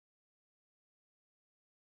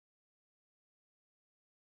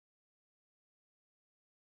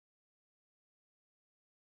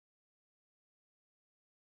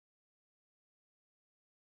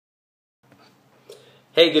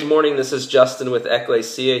Hey, good morning. This is Justin with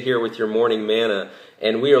Ecclesia here with your morning manna.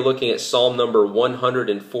 And we are looking at Psalm number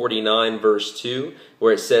 149, verse 2,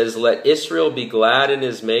 where it says, "Let Israel be glad in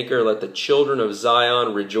his Maker, let the children of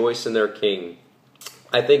Zion rejoice in their King."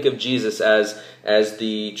 I think of Jesus as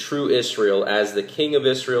the true Israel, as the King of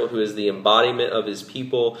Israel, who is the embodiment of his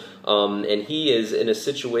people. And he is in a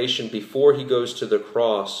situation before he goes to the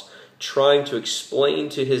cross, trying to explain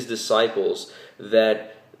to his disciples that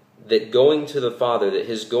going to the Father, that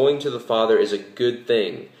his going to the Father is a good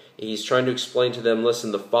thing. He's trying to explain to them,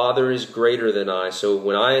 listen, the Father is greater than I. So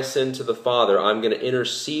when I ascend to the Father, I'm going to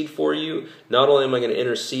intercede for you. Not only am I going to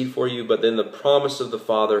intercede for you, but then the promise of the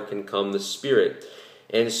Father can come, the Spirit.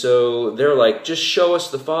 And so they're like, just show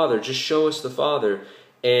us the Father, just show us the Father.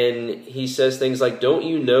 And he says things like, don't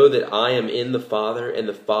you know that I am in the Father and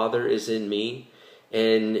the Father is in me?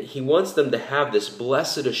 And he wants them to have this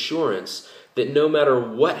blessed assurance that no matter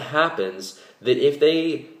what happens, that if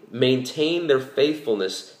they maintain their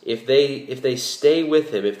faithfulness, if they stay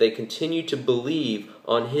with him, if they continue to believe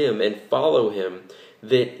on him and follow him,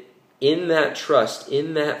 that in that trust,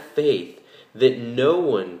 in that faith, that no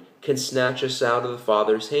one can snatch us out of the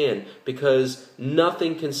Father's hand, because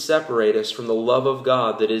nothing can separate us from the love of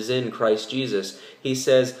God that is in Christ Jesus. He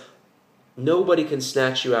says, nobody can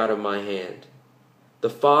snatch you out of my hand. The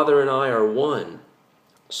Father and I are one.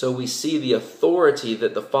 So we see the authority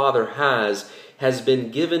that the Father has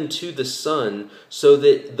been given to the Son, so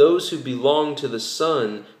that those who belong to the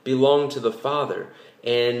Son belong to the Father.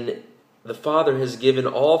 And the Father has given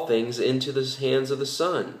all things into the hands of the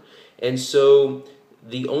Son. And so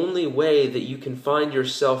the only way that you can find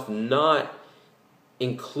yourself not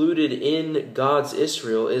included in God's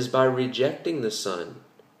Israel is by rejecting the Son.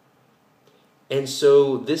 And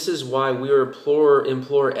so this is why we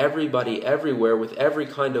implore everybody everywhere with every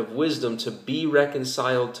kind of wisdom to be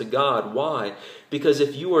reconciled to God. Why? Because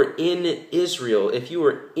if you are in Israel, if you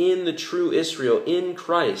are in the true Israel, in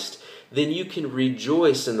Christ, then you can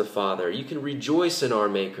rejoice in the Father. You can rejoice in our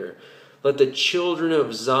Maker. Let the children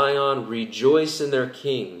of Zion rejoice in their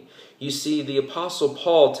King. You see, the Apostle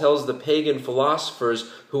Paul tells the pagan philosophers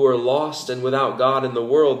who are lost and without God in the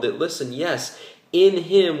world that, listen, yes, in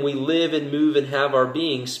him we live and move and have our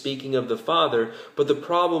being, speaking of the Father, but the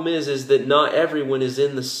problem is that not everyone is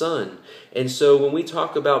in the Son. And so when we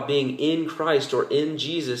talk about being in Christ or in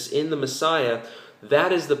Jesus, in the Messiah,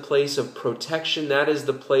 that is the place of protection, that is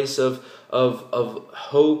the place of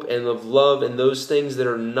hope and of love, and those things that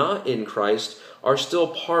are not in Christ are still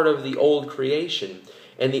part of the old creation.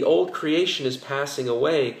 And the old creation is passing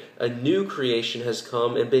away. A new creation has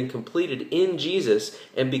come and been completed in Jesus.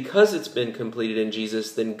 And because it's been completed in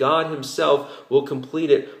Jesus, then God himself will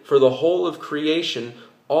complete it for the whole of creation,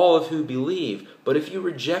 all of who believe. But if you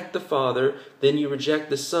reject the Father, then you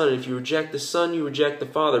reject the Son. And if you reject the Son, you reject the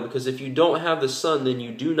Father. Because if you don't have the Son, then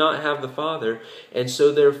you do not have the Father. And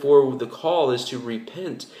so therefore the call is to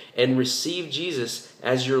repent and receive Jesus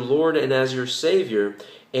as your Lord and as your Savior.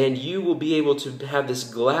 And you will be able to have this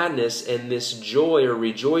gladness and this joy or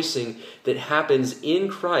rejoicing that happens in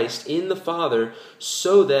Christ, in the Father,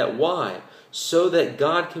 so that, why? So that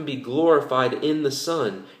God can be glorified in the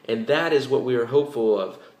Son. And that is what we are hopeful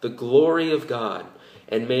of, the glory of God.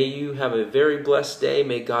 And may you have a very blessed day.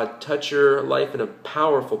 May God touch your life in a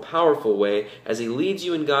powerful, powerful way as he leads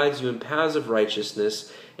you and guides you in paths of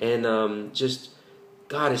righteousness. And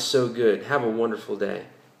God is so good. Have a wonderful day.